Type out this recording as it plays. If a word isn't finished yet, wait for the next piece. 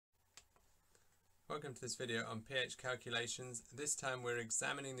Welcome to this video on pH calculations. This time we're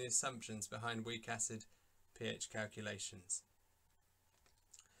examining the assumptions behind weak acid pH calculations.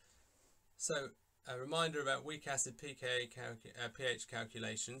 So a reminder about weak acid pH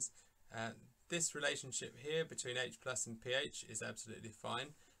calculations. This relationship here between H plus and pH is absolutely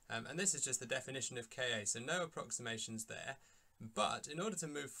fine, and this is just the definition of Ka, so no approximations there. But in order to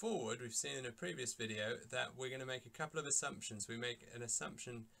move forward, we've seen in a previous video that we're going to make a couple of assumptions. We make an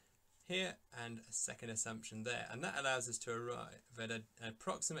assumption here and a second assumption there, and that allows us to arrive at an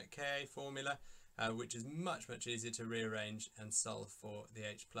approximate Ka formula, which is much easier to rearrange and solve for the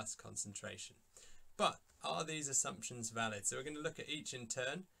H plus concentration. But are these assumptions valid? So we're going to look at each in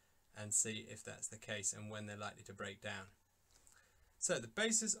turn and see if that's the case and when they're likely to break down. So the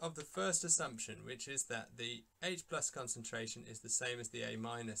basis of the first assumption, which is that the H plus concentration is the same as the A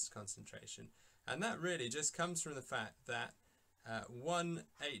minus concentration, and that really just comes from the fact that one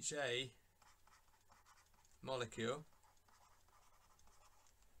HA molecule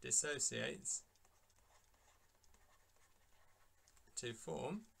dissociates to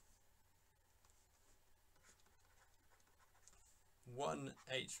form one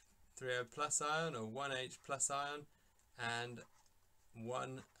H3O plus ion or one H plus ion and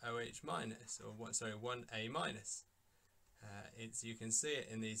one OH minus, or one A minus. You can see it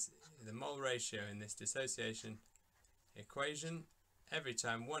in the mole ratio in this dissociation equation. Every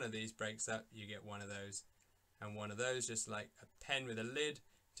time one of these breaks up, you get one of those and one of those, just like a pen with a lid.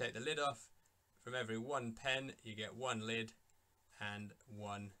 Take the lid off, from every one pen you get one lid and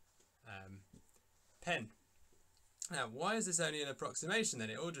one pen. Now, why is this only an approximation then?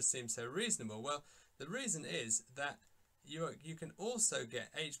 It all just seems so reasonable. Well, the reason is that you can also get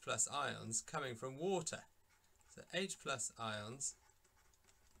H plus ions coming from water. So H plus ions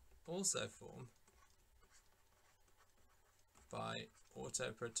also form by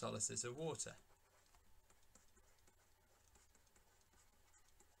autoprotolysis of water.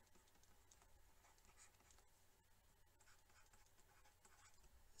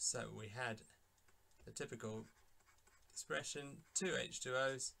 So we had the typical expression, two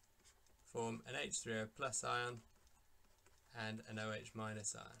H2Os form an H3O plus ion and an OH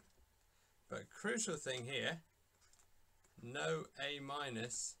minus ion. But crucial thing here, no A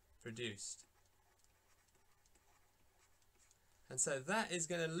minus produced. And so that is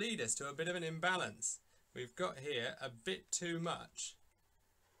going to lead us to a bit of an imbalance. We've got here a bit too much.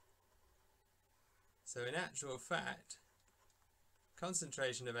 So in actual fact,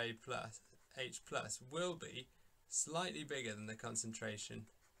 concentration of A plus, H plus will be slightly bigger than the concentration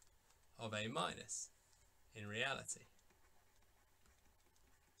of A minus in reality.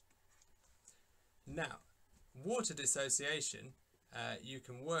 Now, water dissociation, you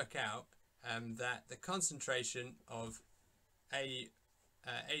can work out that the concentration of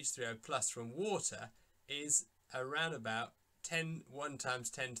H3O plus from water is around about 1 times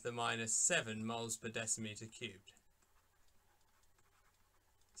 10 to the minus 7 moles per decimeter cubed.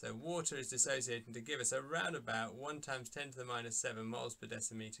 So water is dissociating to give us around about 1 times 10 to the minus 7 moles per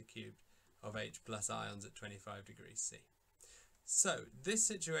decimeter cubed of H plus ions at 25 degrees C. So this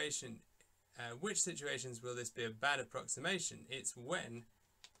situation, which situations will this be a bad approximation? It's when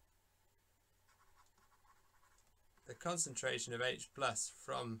the concentration of H plus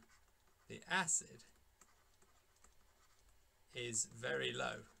from the acid is very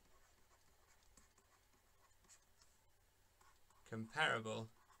low, comparable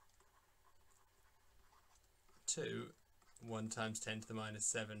to 1 times 10 to the minus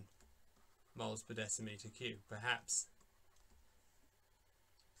 7 moles per decimeter cubed, perhaps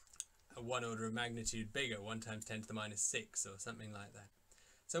a 1 order of magnitude bigger, 1 times 10 to the minus 6 or something like that.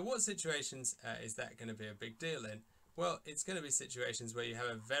 So what situations is that going to be a big deal in? Well, it's going to be situations where you have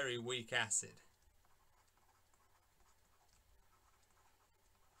a very weak acid.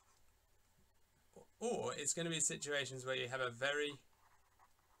 Or it's going to be situations where you have a very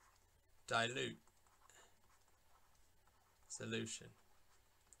dilute solution.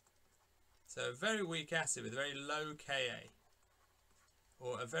 So a very weak acid with very low Ka,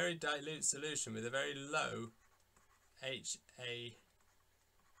 or a very dilute solution with a very low HA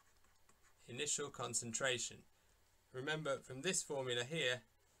initial concentration. Remember from this formula here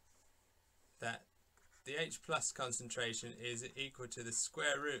that the H plus concentration is equal to the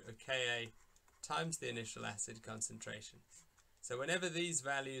square root of Ka times the initial acid concentration. So whenever these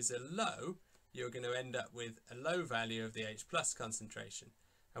values are low, you're going to end up with a low value of the H plus concentration.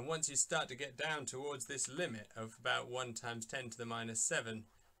 And once you start to get down towards this limit of about 1 times 10 to the minus 7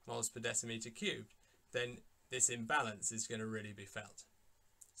 moles per decimeter cubed, then this imbalance is going to really be felt.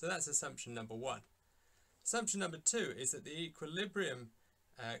 So that's assumption number one. Assumption number two is that the equilibrium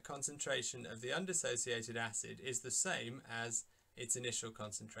concentration of the undissociated acid is the same as its initial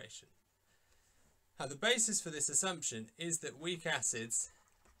concentration. Now, the basis for this assumption is that weak acids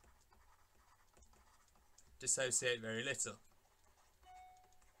dissociate very little.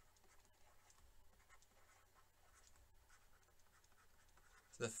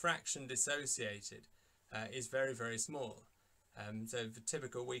 So the fraction dissociated is very, very small. So for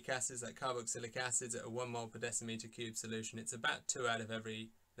typical weak acids like carboxylic acids at a 1 mole per decimeter cube solution, it's about 1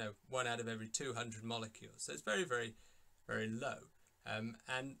 out of every 200 molecules. So it's very, very, very low.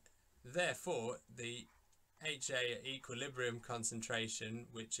 And therefore, the HA at equilibrium concentration,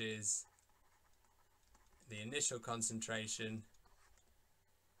 which is the initial concentration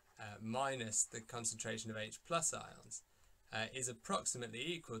minus the concentration of H plus ions, is approximately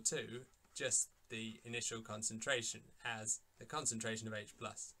equal to just the initial concentration, as the concentration of H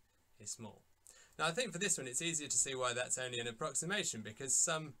plus is small. Now, I think for this one it's easier to see why that's only an approximation, because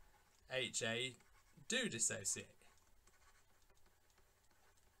some HA do dissociate.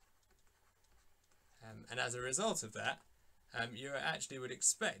 And as a result of that, you actually would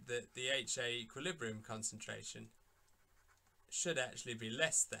expect that the HA equilibrium concentration should actually be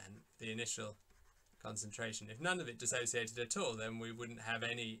less than the initial concentration. If none of it dissociated at all, then we wouldn't have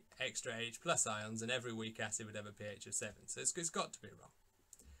any extra H plus ions and every weak acid would have a pH of 7. So it's got to be wrong.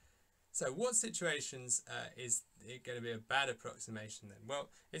 So what situations is it going to be a bad approximation then? Well,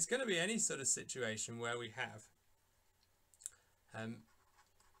 it's going to be any sort of situation where we have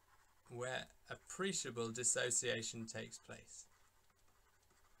where appreciable dissociation takes place.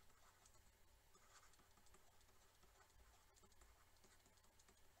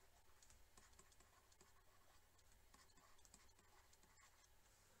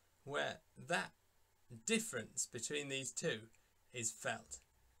 Where that difference between these two is felt.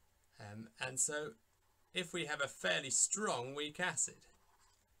 And so if we have a fairly strong weak acid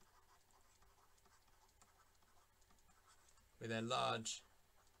with a large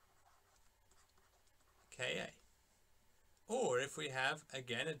Ka, or if we have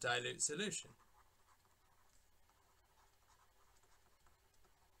again a dilute solution,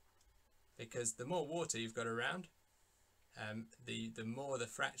 because the more water you've got around, the more the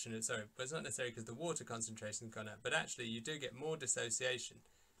fraction of, but it's not necessarily because the water concentration has gone up, but actually you do get more dissociation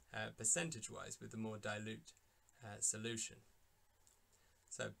percentage-wise with the more dilute solution.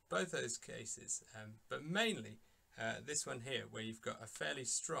 So both those cases, but mainly this one here where you've got a fairly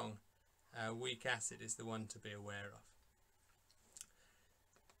strong weak acid is the one to be aware of.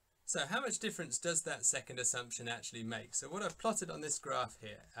 So how much difference does that second assumption actually make? So what I've plotted on this graph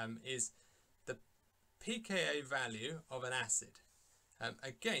here is the pKa value of an acid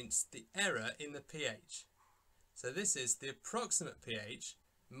against the error in the pH. So this is the approximate pH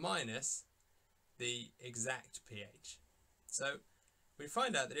minus the exact pH. So we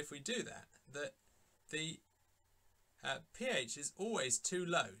find out that if we do that, that the pH is always too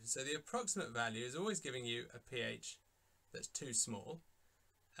low. So the approximate value is always giving you a pH that's too small.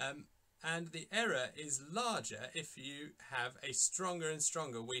 And the error is larger if you have a stronger and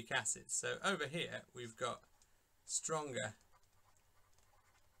stronger weak acid. So over here we've got stronger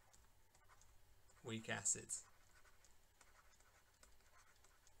weak acids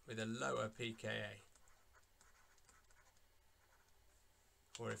with a lower pKa.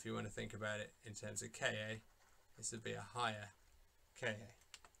 Or if you want to think about it in terms of Ka, this would be a higher Ka.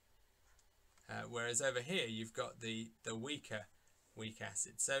 Whereas over here you've got the weaker weak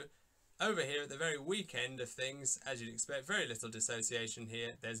acid. So over here at the very weak end of things, as you'd expect, very little dissociation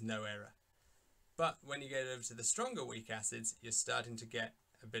here, there's no error. But when you get over to the stronger weak acids, you're starting to get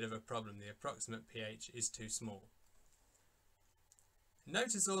a bit of a problem. The approximate pH is too small.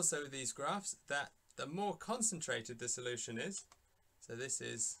 Notice also with these graphs that the more concentrated the solution is, so this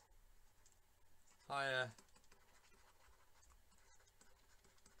is higher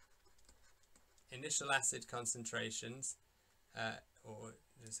initial acid concentrations, or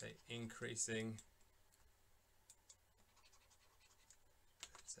just say increasing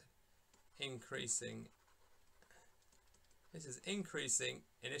this is increasing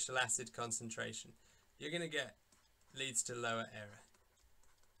initial acid concentration, you're going to get leads to lower error.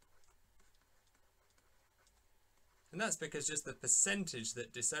 And that's because just the percentage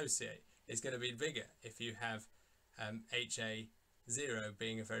that dissociate is going to be bigger if you have HA0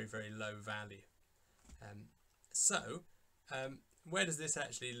 being a very, very low value. Where does this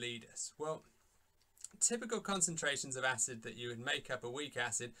actually lead us? Well, typical concentrations of acid that you would make up a weak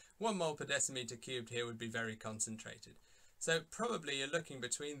acid, 1 mole per decimeter cubed here would be very concentrated. So probably you're looking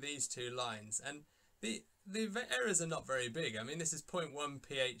between these two lines, and the errors are not very big. I mean, this is 0.1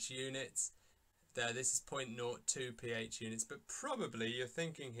 pH units. there, this is 0.02 pH units, but probably you're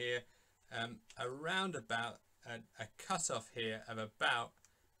thinking here around about a cutoff here of about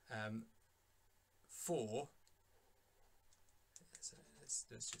 4. So let's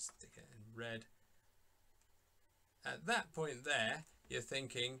just stick it in red. At that point there, you're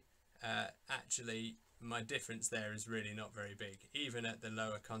thinking, actually, my difference there is really not very big. Even at the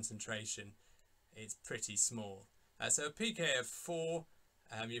lower concentration, it's pretty small. So a pK of 4,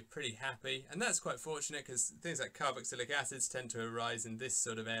 you're pretty happy. And that's quite fortunate because things like carboxylic acids tend to arise in this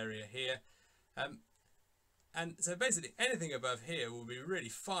sort of area here. And so basically anything above here will be really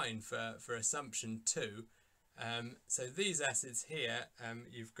fine for assumption 2. So these acids here,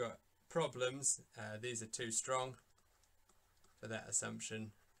 you've got problems. These are too strong for that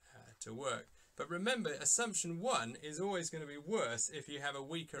assumption to work. But remember, assumption 1 is always going to be worse if you have a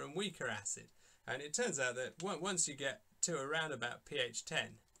weaker and weaker acid. And it turns out that once you get to around about pH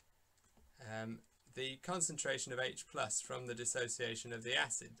 10, the concentration of H+ from the dissociation of the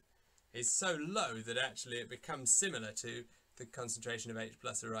acid is so low that actually it becomes similar to the concentration of H+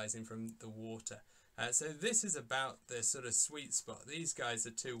 arising from the water. So this is about the sort of sweet spot. These guys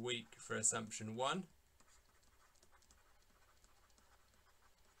are too weak for assumption 1.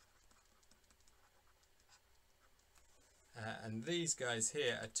 And these guys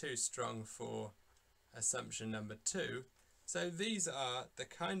here are too strong for assumption number 2. So these are the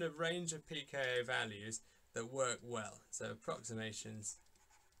kind of range of pKa values that work well. So approximations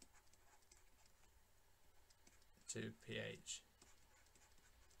to pH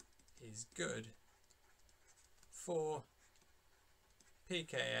is good for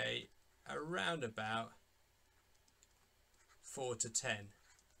pKa around about 4 to 10.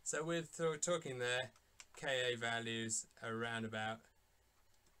 So we're talking there Ka values around about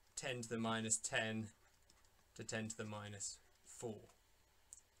 10 to the minus 10 to 10 to the minus 4.